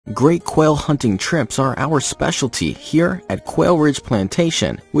Great quail hunting trips are our specialty here at Quailridge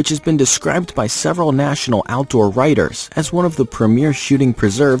Plantation, which has been described by several national outdoor writers as one of the premier shooting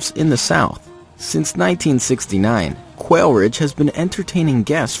preserves in the South. Since 1969, Quailridge has been entertaining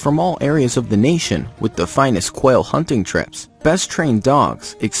guests from all areas of the nation with the finest quail hunting trips, best-trained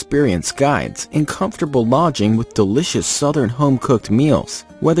dogs, experienced guides, and comfortable lodging with delicious southern home-cooked meals.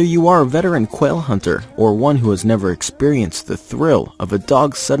 Whether you are a veteran quail hunter or one who has never experienced the thrill of a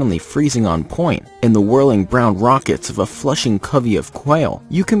dog suddenly freezing on point and the whirling brown rockets of a flushing covey of quail,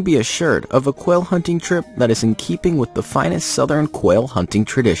 you can be assured of a quail hunting trip that is in keeping with the finest southern quail hunting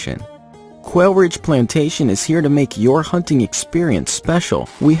tradition. Quailridge Plantation is here to make your hunting experience special.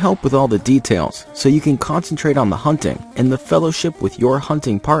 We help with all the details so you can concentrate on the hunting and the fellowship with your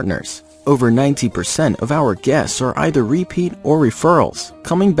hunting partners. Over 90% of our guests are either repeat or referrals,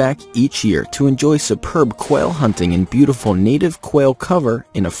 coming back each year to enjoy superb quail hunting in beautiful native quail cover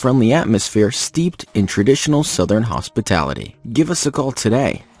in a friendly atmosphere steeped in traditional southern hospitality. Give us a call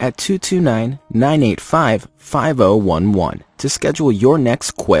today at 229-985-5011 to schedule your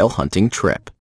next quail hunting trip.